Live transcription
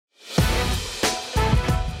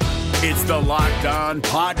It's the Locked On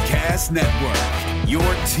Podcast Network, your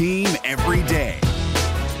team every day.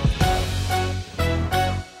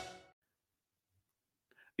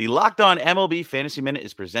 The Locked On MLB Fantasy Minute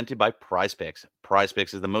is presented by Prize Picks. Prize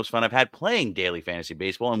Picks is the most fun I've had playing daily fantasy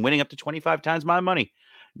baseball and winning up to 25 times my money.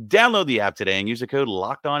 Download the app today and use the code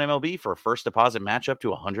LOCKEDONMLB for a first deposit match up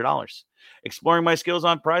to $100. Exploring my skills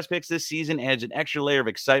on Prize Picks this season adds an extra layer of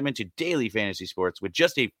excitement to daily fantasy sports. With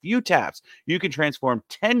just a few taps, you can transform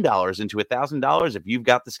 $10 into $1,000 if you've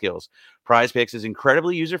got the skills. Prize Picks is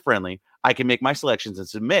incredibly user-friendly. I can make my selections and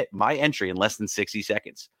submit my entry in less than 60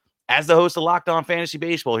 seconds. As the host of Locked On Fantasy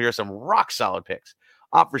Baseball, here are some rock-solid picks.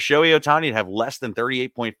 Opt for Shohei Ohtani to have less than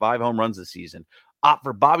 38.5 home runs this season. Opt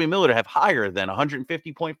for Bobby Miller to have higher than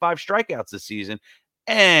 150.5 strikeouts this season.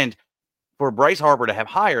 And for Bryce Harper to have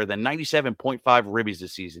higher than 97.5 ribbies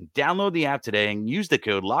this season. Download the app today and use the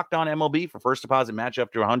code LOCKEDONMLB for first deposit match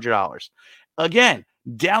up to $100. Again,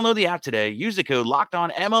 download the app today. Use the code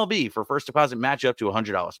LOCKEDONMLB for first deposit match up to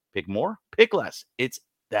 $100. Pick more, pick less. It's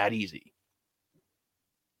that easy.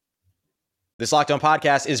 This Locked On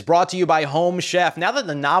podcast is brought to you by Home Chef. Now that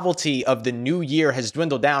the novelty of the new year has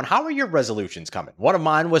dwindled down, how are your resolutions coming? One of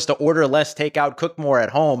mine was to order less takeout, cook more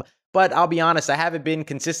at home, but I'll be honest, I haven't been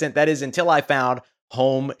consistent. That is until I found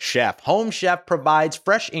Home Chef. Home Chef provides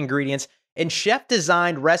fresh ingredients and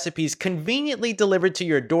chef-designed recipes conveniently delivered to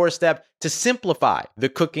your doorstep to simplify the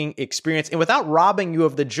cooking experience and without robbing you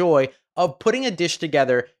of the joy of putting a dish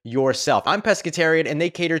together yourself. I'm pescatarian and they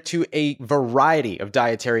cater to a variety of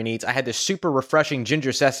dietary needs. I had this super refreshing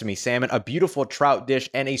ginger sesame salmon, a beautiful trout dish,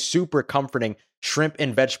 and a super comforting shrimp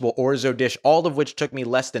and vegetable orzo dish, all of which took me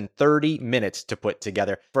less than 30 minutes to put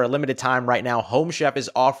together. For a limited time right now, Home Chef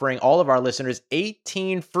is offering all of our listeners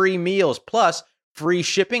 18 free meals plus free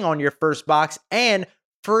shipping on your first box and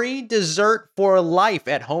free dessert for life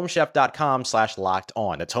at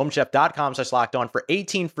homechef.com/lockedon. That's homechef.com/lockedon for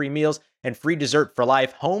 18 free meals and free dessert for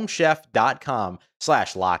life.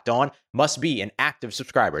 Homechef.com/lockedon. Must be an active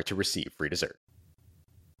subscriber to receive free dessert.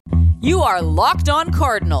 You are Locked On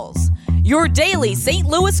Cardinals, your daily St.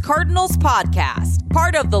 Louis Cardinals podcast,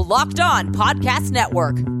 part of the Locked On Podcast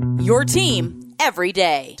Network, your team every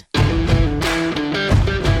day.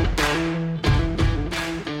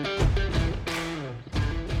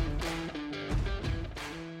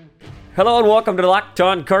 Hello and welcome to the Locked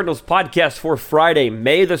On Cardinals podcast for Friday,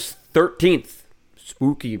 May the 13th.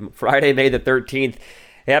 Spooky Friday, May the 13th.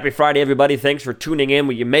 Happy Friday, everybody. Thanks for tuning in.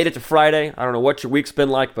 Well, you made it to Friday. I don't know what your week's been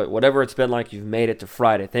like, but whatever it's been like, you've made it to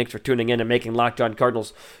Friday. Thanks for tuning in and making Locked On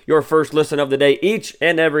Cardinals your first listen of the day each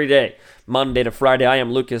and every day, Monday to Friday. I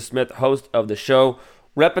am Lucas Smith, host of the show.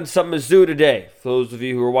 Repping some Mizzou today. For those of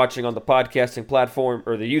you who are watching on the podcasting platform,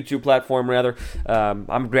 or the YouTube platform rather,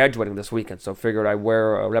 I'm graduating this weekend, so figured I'd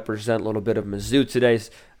represent a little bit of Mizzou today.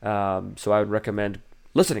 So I would recommend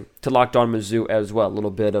listening to Locked On Mizzou as well. A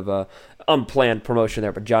little bit of a unplanned promotion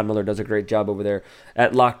there, but John Miller does a great job over there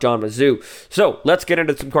at Locked On Mizzou. So let's get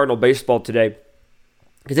into some Cardinal baseball today,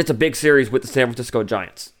 because it's a big series with the San Francisco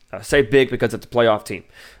Giants. I say big because it's a playoff team,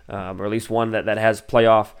 or at least one that has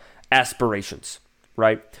playoff aspirations.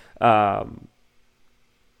 Right? Playoff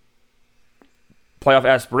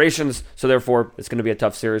aspirations, so therefore it's going to be a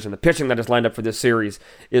tough series, and the pitching that is lined up for this series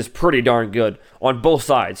is pretty darn good on both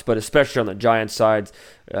sides, but especially on the Giants sides.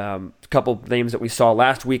 A couple of names that we saw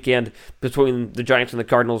last weekend between the Giants and the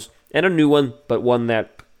Cardinals, and a new one, but one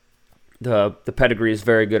that the pedigree is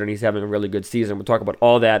very good, and he's having a really good season. We'll talk about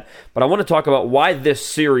all that, but I want to talk about why this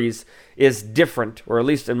series is different, or at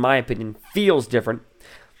least in my opinion, feels different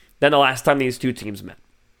than the last time these two teams met.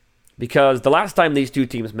 Because the last time these two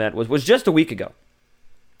teams met was just a week ago.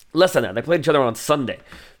 Less than that. They played each other on Sunday.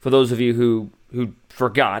 For those of you who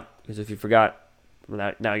forgot, because if you forgot,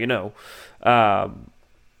 now you know,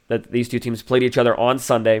 that these two teams played each other on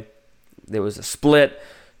Sunday. There was a split.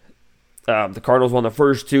 The Cardinals won the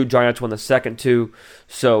first two. Giants won the second two.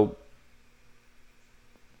 So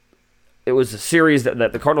it was a series that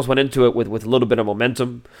the Cardinals went into it with a little bit of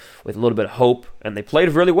momentum, with a little bit of hope, and they played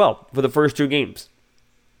really well for the first two games.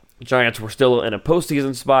 The Giants were still in a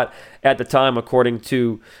postseason spot at the time, according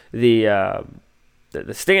to the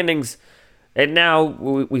standings, and now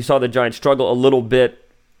we saw the Giants struggle a little bit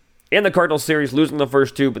in the Cardinals series, losing the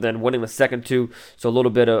first two, but then winning the second two, so a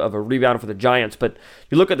little bit of a rebound for the Giants. But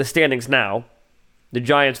you look at the standings now, the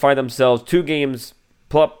Giants find themselves 2 games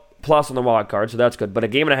plus on the wild card, so that's good. But a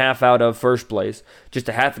game and a half out of first place, just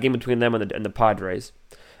a half a game between them and the Padres.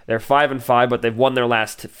 They're 5-5, but they've won their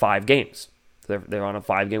last 5 games. They're on a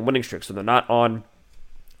 5-game winning streak, so they're not on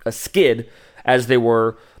a skid as they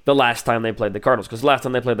were the last time they played the Cardinals. Because the last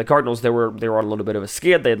time they played the Cardinals, they were on a little bit of a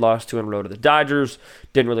skid. They had lost 2 in a row to the Dodgers,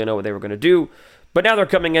 didn't really know what they were going to do. But now they're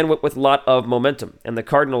coming in with a lot of momentum. And the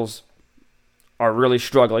Cardinals are really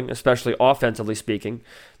struggling, especially offensively speaking.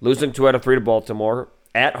 Losing 2 out of 3 to Baltimore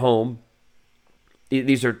at home.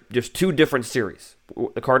 These are just 2 different series.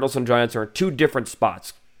 The Cardinals and Giants are in 2 different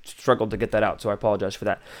spots. Struggled to get that out, so I apologize for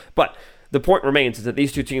that. But the point remains is that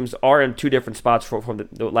these 2 teams are in 2 different spots from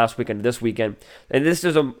the last weekend to this weekend. And this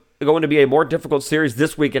is going to be a more difficult series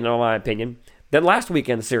this weekend, in my opinion, than last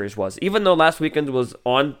weekend's series was. Even though last weekend was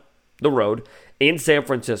on the road in San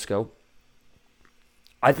Francisco,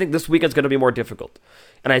 I think this weekend's going to be more difficult.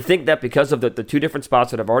 And I think that because of the 2 different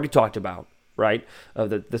spots that I've already talked about, right, of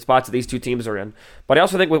the spots that these 2 teams are in. But I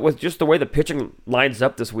also think with just the way the pitching lines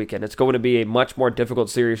up this weekend, it's going to be a much more difficult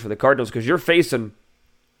series for the Cardinals because you're facing,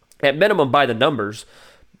 at minimum by the numbers,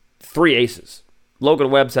 3 aces.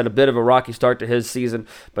 Logan Webb's had a bit of a rocky start to his season,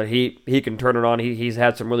 but he can turn it on. He's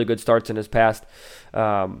had some really good starts in his past. He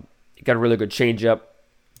got a really good changeup.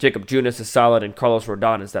 Jacob Junis is solid, and Carlos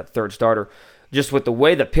Rodon is that 3rd starter. Just with the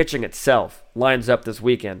way the pitching itself lines up this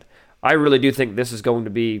weekend, I really do think this is going to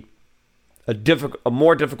be a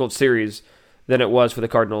more difficult series than it was for the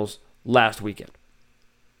Cardinals last weekend.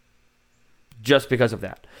 Just because of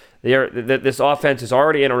that. This offense is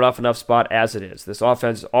already in a rough enough spot as it is. This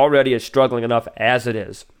offense already is struggling enough as it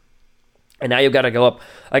is. And now you've got to go up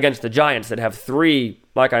against the Giants that have 3,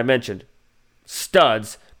 like I mentioned,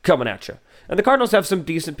 studs coming at you. And the Cardinals have some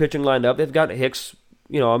decent pitching lined up. They've got Hicks.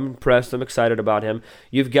 I'm impressed. I'm excited about him.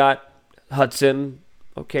 You've got Hudson.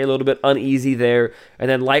 Okay, a little bit uneasy there. And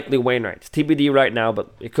then likely Wainwright. It's TBD right now,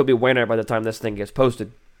 but it could be Wainwright by the time this thing gets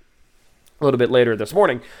posted a little bit later this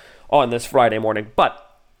morning on this Friday morning. But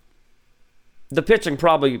the pitching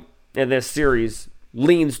probably in this series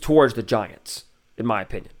leans towards the Giants, in my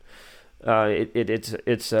opinion.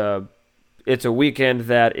 It's a weekend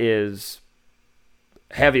that is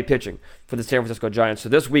heavy pitching for the San Francisco Giants. So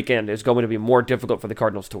this weekend is going to be more difficult for the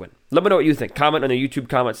Cardinals to win. Let me know what you think. Comment in the YouTube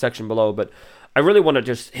comment section below. But I really want to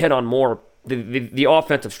just hit on more the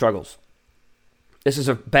offensive struggles. This is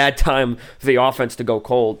a bad time for the offense to go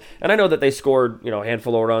cold. And I know that they scored a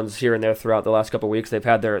handful of runs here and there throughout the last couple of weeks. They've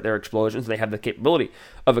had their explosions. They have the capability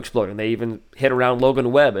of exploding. They even hit around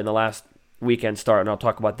Logan Webb in the last weekend start, and I'll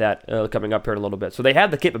talk about that coming up here in a little bit. So they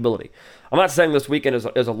have the capability. I'm not saying this weekend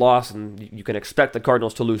is a loss and you can expect the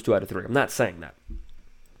Cardinals to lose 2 out of 3. I'm not saying that.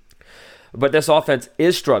 But this offense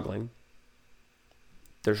is struggling.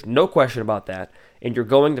 There's no question about that. And you're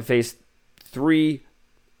going to face 3,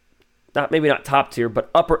 maybe not top tier, but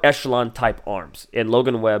upper echelon type arms in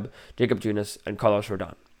Logan Webb, Jacob Junis, and Carlos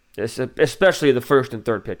Rodon. Especially the 1st and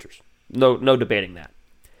 3rd pitchers. No debating that.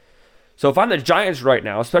 So if I'm the Giants right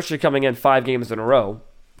now, especially coming in 5 games in a row,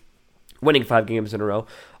 winning 5 games in a row,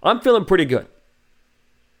 I'm feeling pretty good.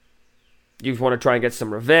 You want to try and get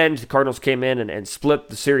some revenge. The Cardinals came in and split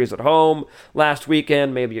the series at home last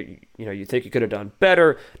weekend. Maybe you think you could have done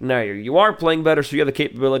better. Now you are playing better, so you have the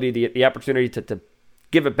capability, the opportunity to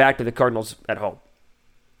give it back to the Cardinals at home.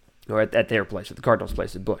 Or at their place, at the Cardinals'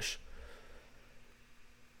 place at Busch.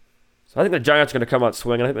 So I think the Giants are going to come out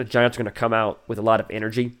swinging. I think the Giants are going to come out with a lot of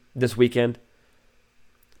energy this weekend.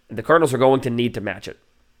 And the Cardinals are going to need to match it,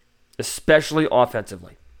 especially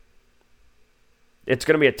offensively. It's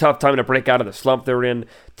going to be a tough time to break out of the slump they're in.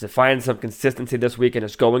 To find some consistency this weekend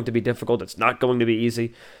is going to be difficult. It's not going to be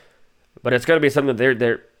easy. But it's going to be something that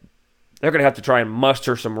they're going to have to try and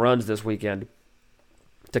muster some runs this weekend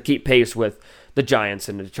to keep pace with the Giants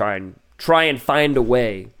and to try and find a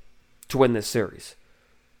way to win this series.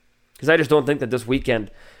 Because I just don't think that this weekend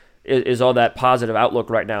is all that positive outlook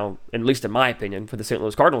right now, at least in my opinion, for the St.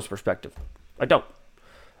 Louis Cardinals perspective. I don't.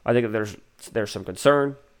 I think that there's some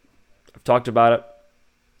concern. I've talked about it.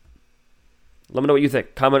 Let me know what you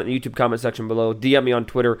think. Comment in the YouTube comment section below. DM me on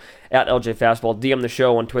Twitter at LJFastball. DM the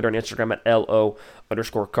show on Twitter and Instagram at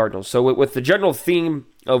LO_Cardinals. So with the general theme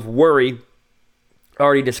of worry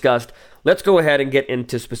already discussed, let's go ahead and get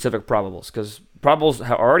into specific probables, because probables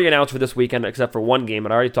are already announced for this weekend except for one game,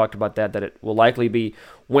 and I already talked about that it will likely be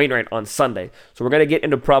Wainwright on Sunday. So we're going to get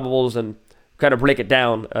into probables and kind of break it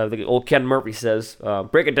down. The old Ken Murphy says,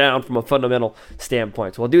 break it down from a fundamental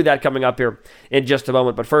standpoint. So we'll do that coming up here in just a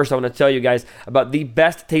moment. But first, I want to tell you guys about the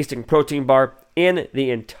best tasting protein bar in the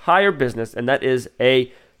entire business, and that is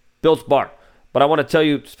a Built Bar. But I want to tell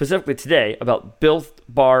you specifically today about Built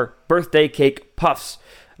Bar Birthday Cake Puffs.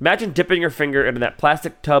 Imagine dipping your finger into that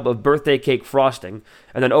plastic tub of birthday cake frosting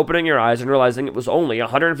and then opening your eyes and realizing it was only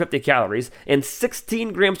 150 calories and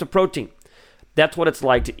 16 grams of protein. That's what it's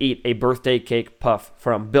like to eat a birthday cake puff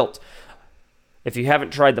from Built. If you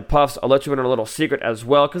haven't tried the puffs, I'll let you in on a little secret as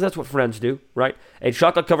well, because that's what friends do, right? A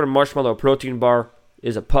chocolate-covered marshmallow protein bar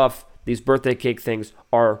is a puff. These birthday cake things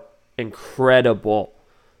are incredible.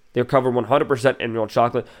 They're covered 100% in real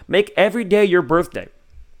chocolate. Make every day your birthday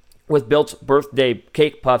with Built's birthday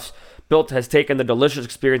cake puffs. Built has taken the delicious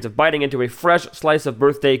experience of biting into a fresh slice of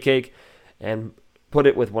birthday cake and put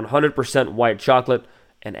it with 100% white chocolate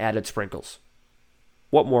and added sprinkles.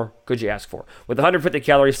 What more could you ask for? With 150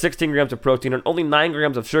 calories, 16 grams of protein, and only 9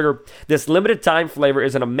 grams of sugar, this limited time flavor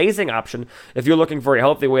is an amazing option if you're looking for a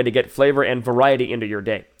healthy way to get flavor and variety into your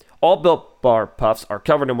day. All Built Bar Puffs are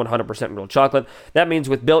covered in 100% real chocolate. That means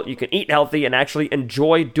with Built, you can eat healthy and actually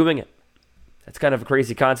enjoy doing it. That's kind of a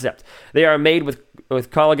crazy concept. They are made with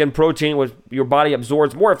collagen protein, which your body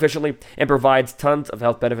absorbs more efficiently and provides tons of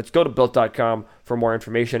health benefits. Go to Built.com for more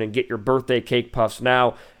information and get your birthday cake puffs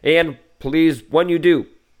now. And please, when you do,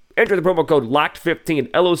 enter the promo code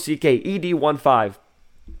LOCKED15, LOCKED15,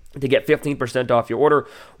 to get 15% off your order.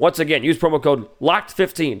 Once again, use promo code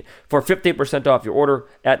LOCKED15 for 15% off your order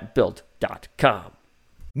at Built.com.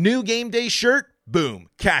 New game day shirt? Boom,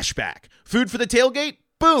 cashback. Food for the tailgate?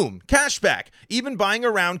 Boom, cashback. Even buying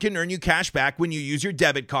a round can earn you cash back when you use your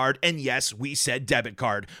debit card. And yes, we said debit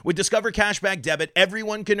card. With Discover Cashback Debit,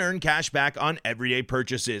 everyone can earn cash back on everyday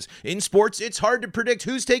purchases. In sports, it's hard to predict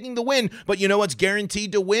who's taking the win, but you know what's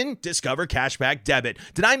guaranteed to win? Discover Cashback Debit.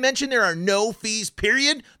 Did I mention there are no fees,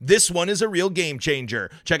 period? This one is a real game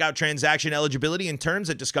changer. Check out transaction eligibility and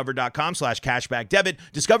terms at discover.com/cashbackdebit.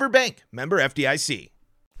 Discover Bank, member FDIC.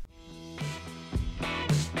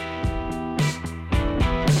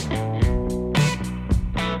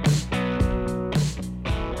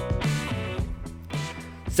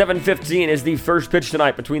 $7:15 is the first pitch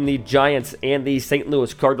tonight between the Giants and the St.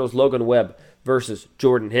 Louis Cardinals. Logan Webb versus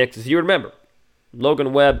Jordan Hicks. As you remember,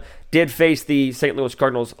 Logan Webb did face the St. Louis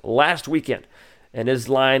Cardinals last weekend, and his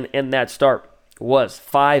line in that start was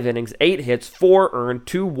 5 innings, 8 hits, 4 earned,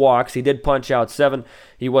 2 walks. He did punch out 7.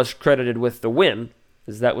 He was credited with the win,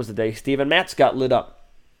 as that was the day Steven Matz got lit up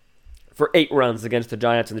for 8 runs against the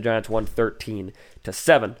Giants, and the Giants won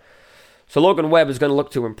 13-7. So Logan Webb is going to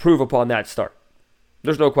look to improve upon that start.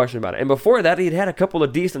 There's no question about it. And before that, he'd had a couple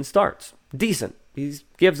of decent starts. Decent. He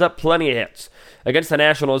gives up plenty of hits. Against the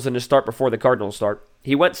Nationals in his start before the Cardinals start,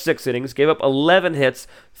 he went 6 innings, gave up 11 hits,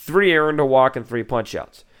 3 earned, a walk, and 3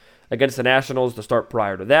 punch-outs. Against the Nationals, the start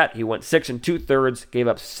prior to that, he went 6 2/3, gave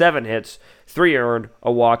up 7 hits, 3 earned,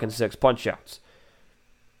 a walk, and 6 punch-outs.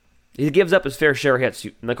 He gives up his fair share of hits,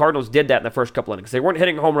 and the Cardinals did that in the first couple innings. They weren't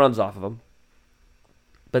hitting home runs off of him,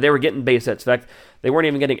 but they were getting base hits. In fact, they weren't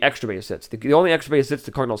even getting extra base hits. The only extra base hits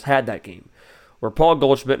the Cardinals had that game were Paul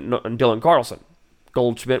Goldschmidt and Dylan Carlson.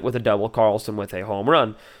 Goldschmidt with a double, Carlson with a home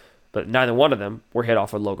run, but neither one of them were hit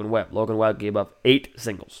off of Logan Webb. Logan Webb gave up 8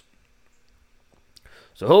 singles.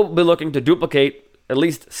 So he'll be looking to duplicate at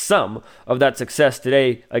least some of that success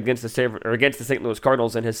today against the St. Louis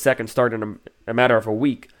Cardinals in his second start in a matter of a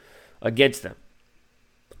week against them.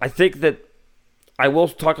 I think that I will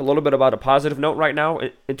talk a little bit about a positive note right now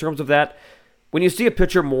in terms of that. When you see a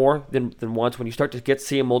pitcher more than once, when you start to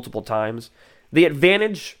see him multiple times, the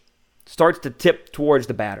advantage starts to tip towards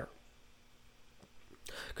the batter.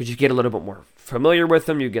 Because you get a little bit more familiar with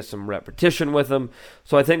him, you get some repetition with him.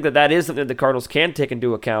 So I think that is something the Cardinals can take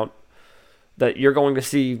into account, that you're going to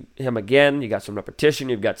see him again. You got some repetition,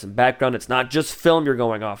 you've got some background. It's not just film you're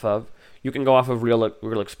going off of. You can go off of real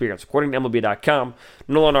experience. According to MLB.com,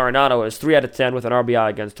 Nolan Arenado is 3 out of 10 with an RBI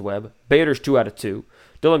against Webb. Bader's 2 out of 2.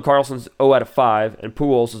 Dylan Carlson's 0 out of 5. And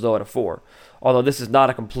Pujols is 0 out of 4. Although this is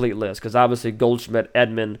not a complete list, because obviously Goldschmidt,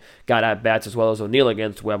 Edman got at-bats as well as O'Neill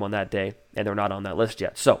against Webb on that day, and they're not on that list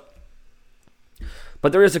yet.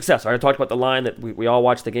 But there is success. I already talked about the line that we all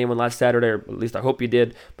watched the game on last Saturday, or at least I hope you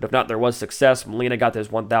did. But if not, there was success. Molina got his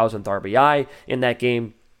 1,000th RBI in that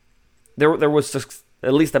game. There was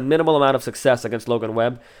at least a minimal amount of success against Logan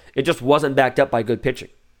Webb. It just wasn't backed up by good pitching.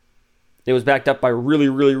 It was backed up by really,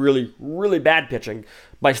 really, really, really bad pitching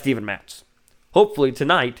by Steven Matz. Hopefully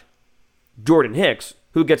tonight, Jordan Hicks,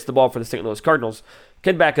 who gets the ball for the St. Louis Cardinals,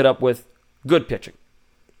 can back it up with good pitching.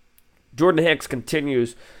 Jordan Hicks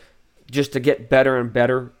continues just to get better and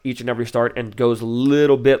better each and every start, and goes a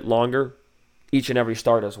little bit longer each and every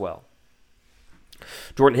start as well.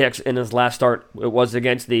 Jordan Hicks, in his last start, it was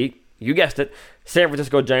against you guessed it, San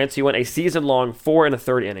Francisco Giants. He went a season-long 4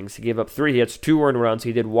 1/3 innings. He gave up 3 hits, 2 earned runs.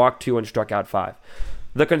 He did walk 2 and struck out 5.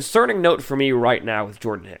 The concerning note for me right now with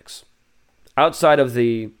Jordan Hicks, outside of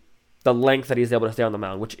the length that he's able to stay on the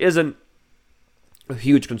mound, which isn't a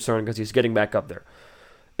huge concern because he's getting back up there,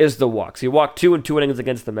 is the walks. He walked 2 and 2 innings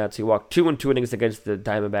against the Mets. He walked 2 and 2 innings against the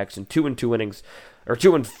Diamondbacks and 2 and 2 innings, or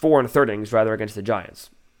 2 and 4 and a third innings rather against the Giants.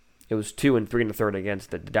 It was 2 and 3 and a third against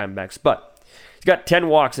the Diamondbacks, but he's got 10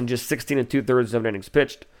 walks and just 16 and 2/3 of innings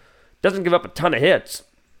pitched. Doesn't give up a ton of hits,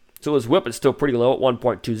 so his whip is still pretty low at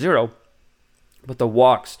 1.20. But the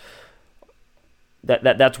walks,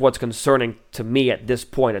 that's what's concerning to me at this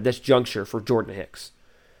point, at this juncture for Jordan Hicks.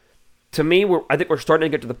 To me, I think we're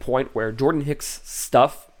starting to get to the point where Jordan Hicks'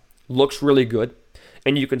 stuff looks really good,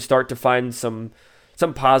 and you can start to find some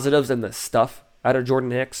positives in the stuff out of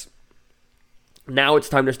Jordan Hicks. Now it's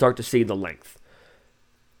time to start to see the length.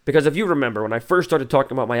 Because if you remember, when I first started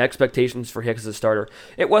talking about my expectations for Hicks as a starter,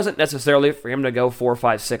 it wasn't necessarily for him to go 4,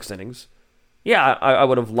 5, 6 innings. Yeah, I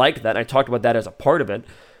would have liked that. I talked about that as a part of it.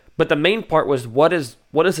 But the main part was what is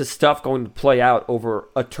his stuff going to play out over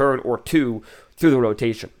a turn or two through the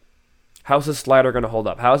rotation? How's his slider going to hold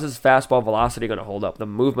up? How's his fastball velocity going to hold up? The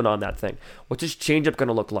movement on that thing. What's his changeup going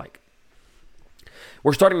to look like?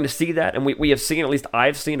 We're starting to see that, and we have seen, at least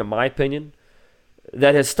I've seen, in my opinion,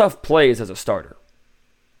 that his stuff plays as a starter.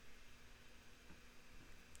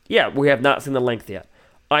 Yeah, we have not seen the length yet.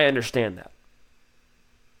 I understand that.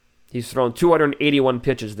 He's thrown 281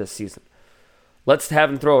 pitches this season. Let's have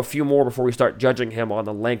him throw a few more before we start judging him on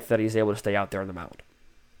the length that he's able to stay out there on the mound.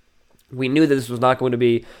 We knew that this was not going to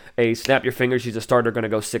be a snap your fingers, he's a starter, going to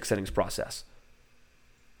go 6 innings process.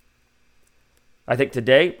 I think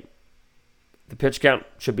today, the pitch count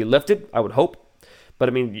should be lifted, I would hope. But,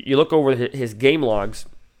 I mean, you look over his game logs,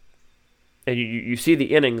 and you see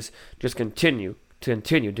the innings just continue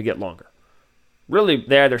to get longer. Really,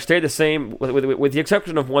 they either stay the same, with the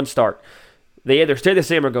exception of one start. They either stay the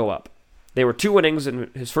same or go up. They were 2 innings in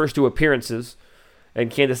his first 2 appearances in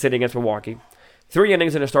Kansas City against Milwaukee, 3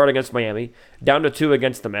 innings in a start against Miami, down to 2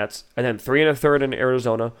 against the Mets, and then 3 1/3 in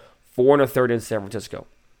Arizona, 4 1/3 in San Francisco.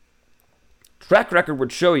 Track record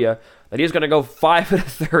would show you that he's going to go 5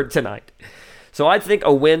 1/3 tonight. So I think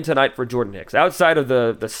a win tonight for Jordan Hicks. Outside of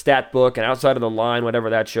the stat book and outside of the line, whatever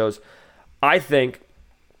that shows, I think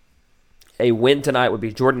a win tonight would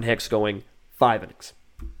be Jordan Hicks going 5 innings.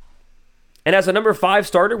 And as a number 5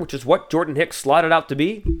 starter, which is what Jordan Hicks slotted out to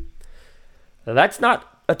be, that's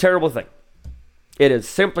not a terrible thing. It is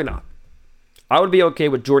simply not. I would be okay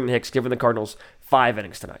with Jordan Hicks giving the Cardinals 5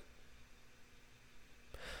 innings tonight.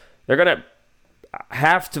 They're going to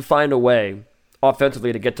have to find a way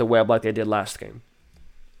offensively to get to Webb like they did last game,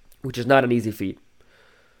 which is not an easy feat.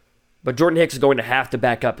 But Jordan Hicks is going to have to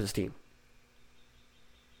back up his team.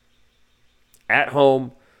 At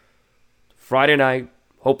home, Friday night,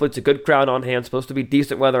 hopefully it's a good crowd on hand. Supposed to be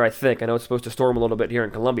decent weather, I think. I know it's supposed to storm a little bit here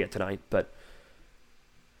in Columbia tonight, but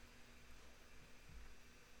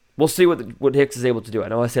we'll see what Hicks is able to do. I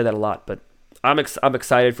know I say that a lot, but I'm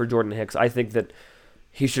excited for Jordan Hicks. I think that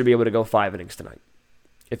he should be able to go 5 innings tonight.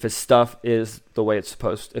 If his stuff is the way it's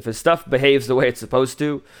supposed to. If his stuff behaves the way it's supposed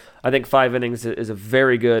to, I think 5 innings is a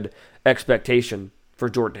very good expectation for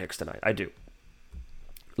Jordan Hicks tonight. I do.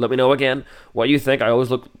 Let me know again what you think. I always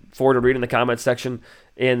look forward to reading the comment section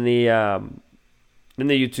in the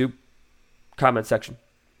YouTube comment section.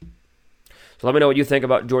 So let me know what you think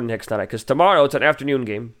about Jordan Hicks tonight, because tomorrow it's an afternoon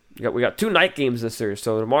game. We got 2 night games this series,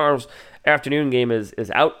 so tomorrow's afternoon game is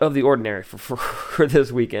out of the ordinary for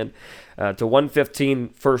this weekend. To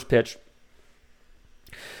 1:15 first pitch,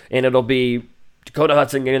 and it'll be Dakota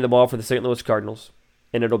Hudson getting the ball for the St. Louis Cardinals,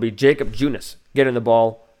 and it'll be Jacob Junis getting the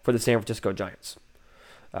ball for the San Francisco Giants.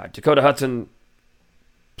 Dakota Hudson,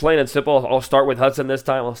 plain and simple. I'll start with Hudson this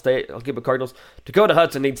time. I'll keep it Cardinals. Dakota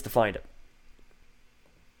Hudson needs to find it.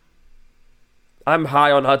 I'm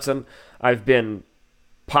high on Hudson. I've been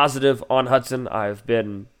positive on Hudson. I've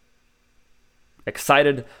been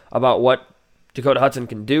excited about what Dakota Hudson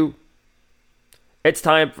can do. It's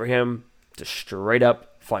time for him to straight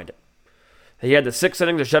up find it. He had the 6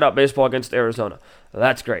 innings of shutout baseball against Arizona.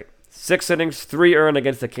 That's great. 6 innings, 3 earned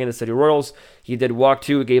against the Kansas City Royals. He did walk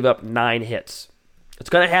 2, gave up 9 hits.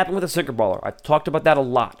 It's going to happen with a sinker baller. I've talked about that a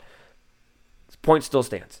lot. This point still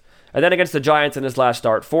stands. And then against the Giants in his last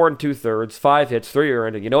start, 4 2/3, 5 hits, 3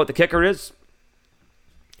 earned. And you know what the kicker is?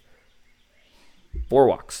 4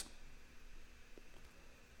 walks.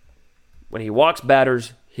 When he walks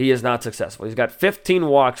batters, he is not successful. He's got 15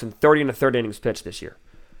 walks and 30 1/3 innings pitched this year.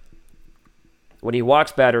 When he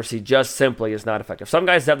walks batters, he just simply is not effective. Some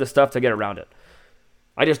guys have the stuff to get around it.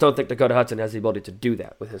 I just don't think Dakota Hudson has the ability to do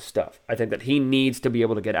that with his stuff. I think that he needs to be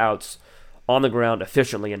able to get outs on the ground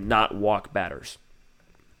efficiently and not walk batters.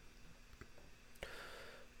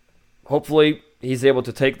 Hopefully, he's able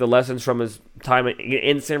to take the lessons from his time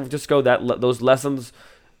in San Francisco, those lessons,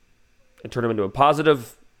 and turn them into a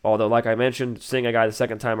positive Although, like I mentioned, seeing a guy the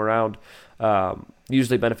second time around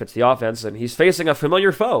usually benefits the offense, and he's facing a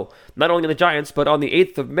familiar foe, not only in the Giants, but on the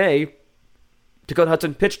 8th of May, Dakota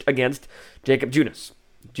Hudson pitched against Jacob Junis.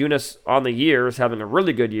 Junis on the year is having a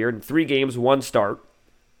really good year in 3 games, 1 start.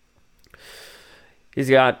 He's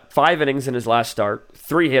got 5 innings in his last start,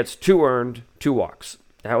 3 hits, 2 earned, 2 walks.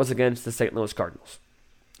 That was against the St. Louis Cardinals.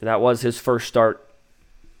 And that was his first start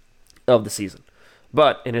of the season.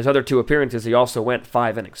 But in his other 2 appearances, he also went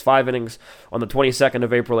 5 innings. 5 innings on the 22nd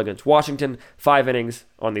of April against Washington, 5 innings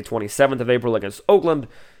on the 27th of April against Oakland,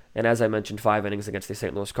 and as I mentioned, 5 innings against the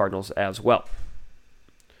St. Louis Cardinals as well.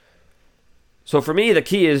 So for me, the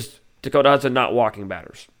key is Dakota Hudson not walking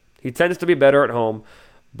batters. He tends to be better at home,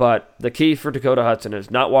 but the key for Dakota Hudson is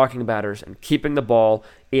not walking batters and keeping the ball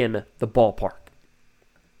in the ballpark.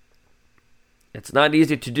 It's not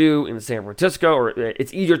easy to do in San Francisco, or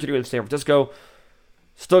it's easier to do in San Francisco.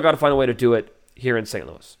 Still got to find a way to do it here in St.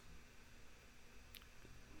 Louis.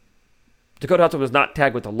 Dakota Hudson was not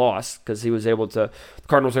tagged with a loss because the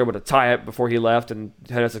Cardinals were able to tie it before he left, and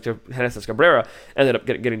Genesis Cabrera ended up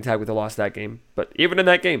getting tagged with a loss that game. But even in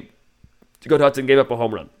that game, Dakota Hudson gave up a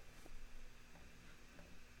home run.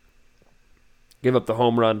 Gave up the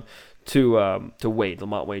home run to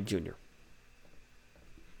Lamont Wade Jr.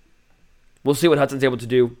 We'll see what Hudson's able to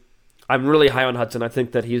do. I'm really high on Hudson. I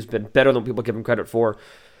think that he's been better than people give him credit for.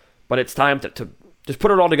 But it's time to just put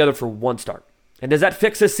it all together for one start. And does that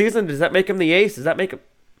fix his season? Does that make him the ace? Does that make him...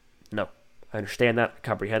 No. I understand that. I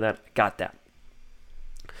comprehend that. I got that.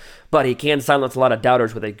 But he can silence a lot of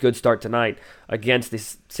doubters with a good start tonight against the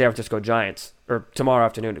San Francisco Giants. Or tomorrow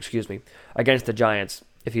afternoon, against the Giants.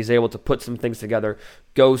 If he's able to put some things together,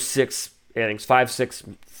 go 6 innings, 5, 6,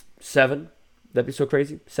 7. That'd be so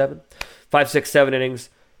crazy. 7. 5, 6, 7 innings.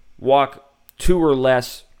 Walk 2 or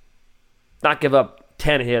less. Not give up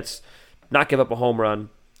 10 hits. Not give up a home run.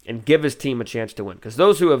 And give his team a chance to win. Because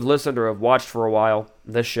those who have listened or have watched for a while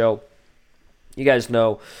this show, you guys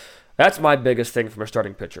know that's my biggest thing from a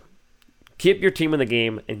starting pitcher. Keep your team in the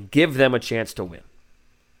game and give them a chance to win.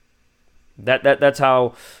 That's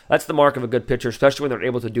the mark of a good pitcher, especially when they're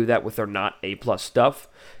able to do that with their not A-plus stuff.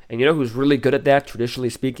 And you know who's really good at that, traditionally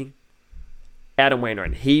speaking? Adam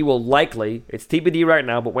Wainwright. He will likely, it's TBD right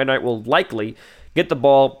now, but Wainwright will likely get the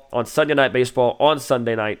ball on Sunday Night Baseball on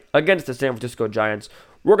Sunday night against the San Francisco Giants.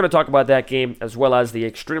 We're going to talk about that game as well as the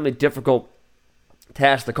extremely difficult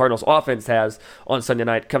task the Cardinals offense has on Sunday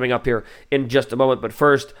night coming up here in just a moment. But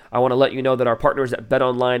first, I want to let you know that our partners at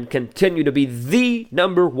BetOnline continue to be the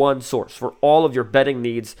 #1 source for all of your betting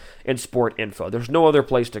needs and sport info. There's no other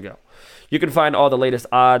place to go. You can find all the latest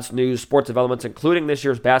odds, news, sports developments, including this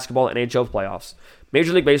year's basketball and NHL playoffs,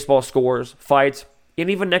 Major League Baseball scores, fights, and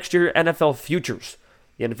even next year NFL futures.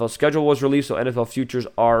 The NFL schedule was released, so NFL futures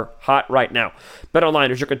are hot right now.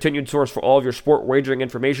 BetOnline is your continued source for all of your sport wagering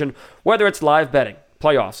information, whether it's live betting,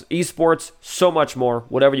 playoffs, esports, so much more.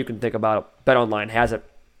 Whatever you can think about it, BetOnline has it.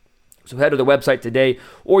 So head to the website today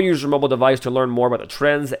or use your mobile device to learn more about the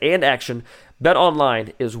trends and action.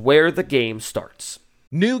 BetOnline is where the game starts.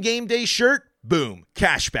 New game day shirt? Boom.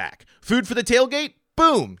 Cashback. Food for the tailgate?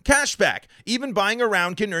 Boom, cashback. Even buying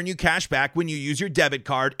around can earn you cash back when you use your debit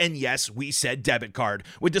card. And yes, we said debit card.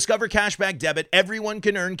 With Discover Cashback Debit, everyone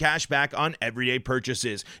can earn cash back on everyday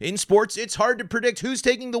purchases. In sports, it's hard to predict who's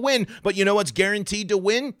taking the win, but you know what's guaranteed to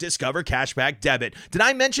win? Discover Cashback Debit. Did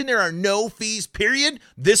I mention there are no fees, period?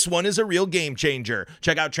 This one is a real game changer.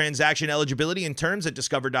 Check out transaction eligibility and terms at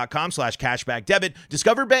discover.com/cashbackdebit.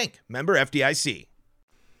 Discover Bank, member FDIC.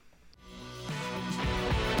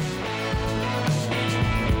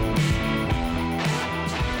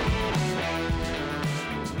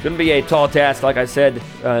 Going to be a tall task, like I said,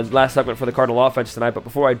 last segment for the Cardinal offense tonight. But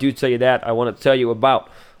before I do tell you that, I want to tell you about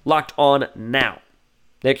Locked On Now.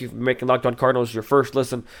 Thank you for making Locked On Cardinals your first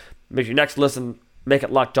listen. Make your next listen, make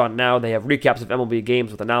it Locked On Now. They have recaps of MLB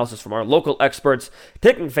games with analysis from our local experts,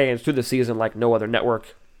 taking fans through the season like no other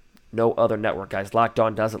network. No other network, guys. Locked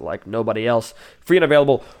On does it like nobody else. Free and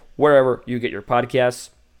available wherever you get your podcasts,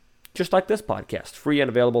 just like this podcast. Free and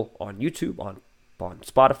available on YouTube, on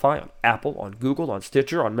Spotify, on Apple, on Google, on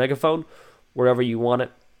Stitcher, on Megaphone, wherever you want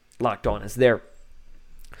it. Locked On is there.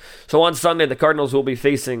 So on Sunday, the Cardinals will be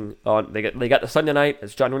facing, they got the Sunday night,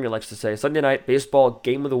 as John Rooney likes to say, Sunday night baseball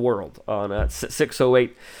game of the world on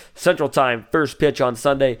 6:08 Central Time. First pitch on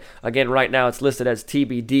Sunday. Again, right now it's listed as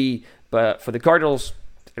TBD, but for the Cardinals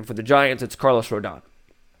and for the Giants, it's Carlos Rodon.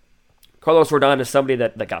 Carlos Rodon is somebody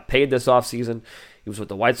that got paid this offseason. He was with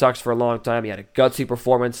the White Sox for a long time. He had a gutsy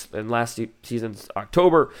performance in last season's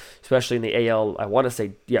October, especially in the AL. I want to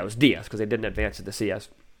say, it was DS because they didn't advance to the CS.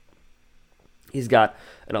 He's got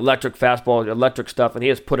an electric fastball, electric stuff, and he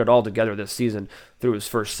has put it all together this season through his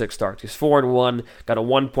first 6 starts. He's 4-1, got a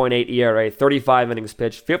 1.8 ERA, 35 innings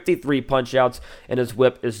pitched, 53 punch-outs, and his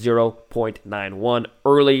whip is 0.91.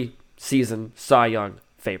 Early season Cy Young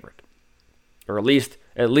favorite, or at least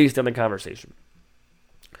in the conversation.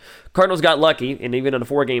 Cardinals got lucky, and even in a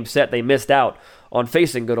 4-game set, they missed out on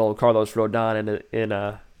facing good old Carlos Rodon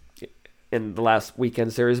in the last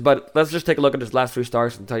weekend series. But let's just take a look at his last 3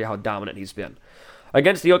 starts and tell you how dominant he's been.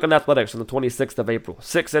 Against the Oakland Athletics on the 26th of April,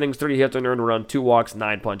 6 innings, 3 hits, an earned run, 2 walks,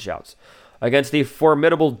 9 punch-outs. Against the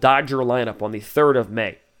formidable Dodger lineup on the 3rd of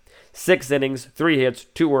May, 6 innings, 3 hits,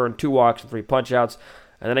 2 earned, 2 walks, and 3 punch-outs.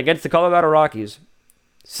 And then against the Colorado Rockies,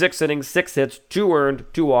 6 innings, 6 hits, 2 earned,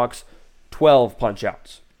 2 walks, 12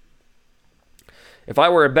 punch-outs. If I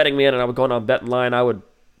were a betting man and I was going on betting line, I would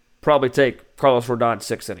probably take Carlos Rodon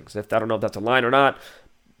 6 innings. I don't know if that's a line or not,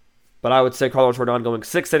 but I would say Carlos Rodon going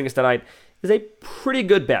 6 innings tonight is a pretty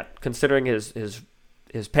good bet considering his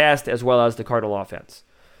past as well as the Cardinal offense.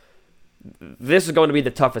 This is going to be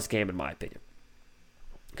the toughest game in my opinion,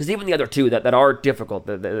 because even the other two that are difficult,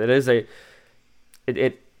 they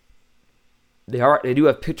do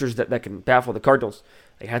have pitchers that can baffle the Cardinals.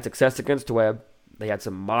 They had success against Webb. They had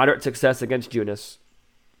some moderate success against Junis.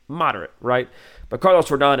 Moderate, right? But Carlos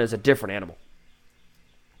Rodon is a different animal.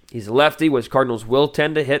 He's a lefty, which Cardinals will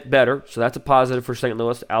tend to hit better, so that's a positive for St.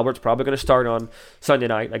 Louis. Albert's probably going to start on Sunday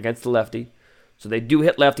night against the lefty. So they do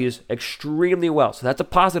hit lefties extremely well, so that's a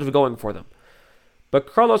positive going for them. But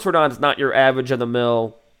Carlos Rodon is not your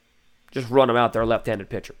average-of-the-mill, just run him out there left-handed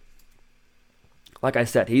pitcher. Like I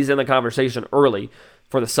said, he's in the conversation early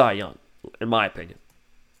for the Cy Young, in my opinion.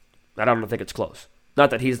 I don't think it's close. Not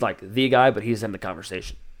that he's like the guy, but he's in the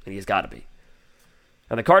conversation, and he's got to be.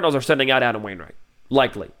 And the Cardinals are sending out Adam Wainwright.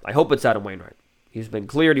 Likely. I hope it's Adam Wainwright. He's been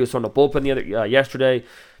cleared. He was from the bullpen yesterday.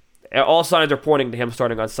 All signs are pointing to him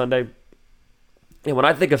starting on Sunday. And when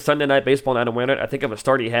I think of Sunday Night Baseball and Adam Wainwright, I think of a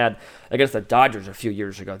start he had against the Dodgers a few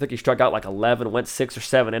years ago. I think he struck out like 11, went 6 or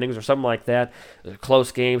 7 innings or something like that. It was a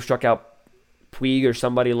close game, struck out Puig or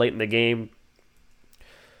somebody late in the game.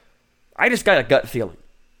 I just got a gut feeling.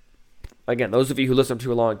 Again, those of you who listen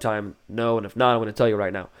to a long time know, and if not, I'm going to tell you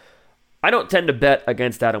right now. I don't tend to bet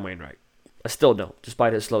against Adam Wainwright. I still don't,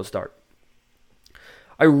 despite his slow start.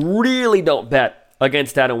 I really don't bet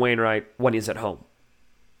against Adam Wainwright when he's at home.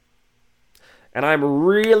 And I'm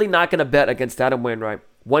really not going to bet against Adam Wainwright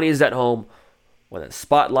when he's at home when the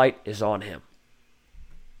spotlight is on him.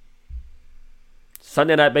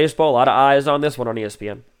 Sunday Night Baseball, a lot of eyes on this one on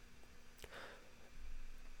ESPN.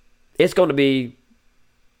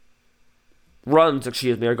 Runs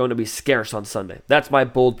are going to be scarce on Sunday. That's my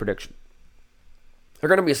bold prediction. They're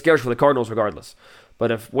going to be scarce for the Cardinals regardless.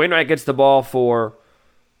 But if Wainwright gets the ball for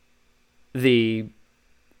the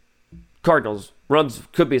Cardinals, runs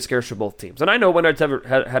could be scarce for both teams. And I know Wainwright's ever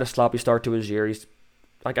had a sloppy start to his year.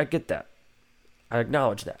 I get that. I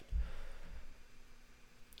acknowledge that.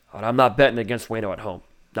 But I'm not betting against Waino at home.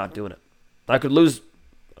 Not doing it. I could lose.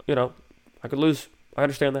 I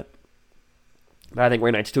understand that. But I think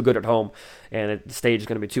Wainwright's too good at home, and the stage is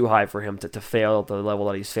going to be too high for him to fail at the level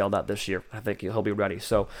that he's failed at this year. I think he'll be ready.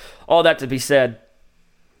 So all that to be said,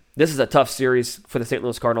 this is a tough series for the St.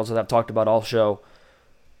 Louis Cardinals, as I've talked about all show.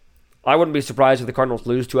 I wouldn't be surprised if the Cardinals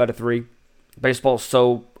lose 2 out of 3. Baseball is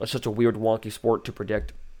such a weird, wonky sport to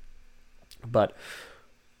predict. But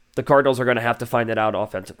the Cardinals are going to have to find it out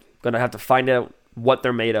offensively. Going to have to find out what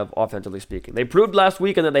they're made of, offensively speaking. They proved last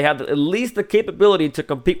weekend that they have at least the capability to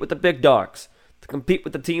compete with the big dogs, to compete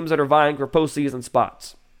with the teams that are vying for postseason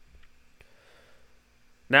spots.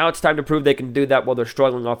 Now it's time to prove they can do that while they're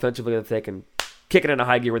struggling offensively, that they can kick it in a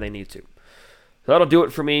high gear where they need to. So that'll do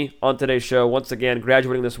it for me on today's show. Once again,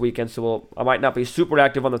 graduating this weekend, so I might not be super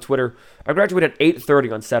active on the Twitter. I graduate at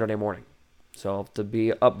 8:30 on Saturday morning, so I'll have to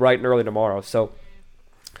be up bright and early tomorrow.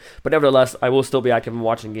 But nevertheless, I will still be active in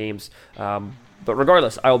watching games. But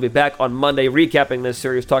regardless, I will be back on Monday recapping this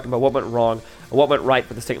series, talking about what went wrong and what went right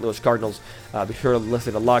for the St. Louis Cardinals. Be sure to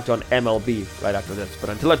listen to Locked On MLB right after this. But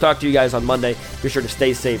until I talk to you guys on Monday, be sure to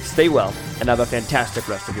stay safe, stay well, and have a fantastic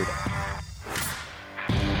rest of your day.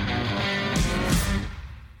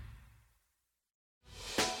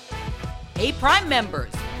 Hey, Prime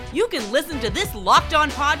members, you can listen to this Locked On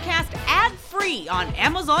podcast ad-free on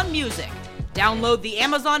Amazon Music. Download the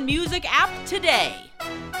Amazon Music app today.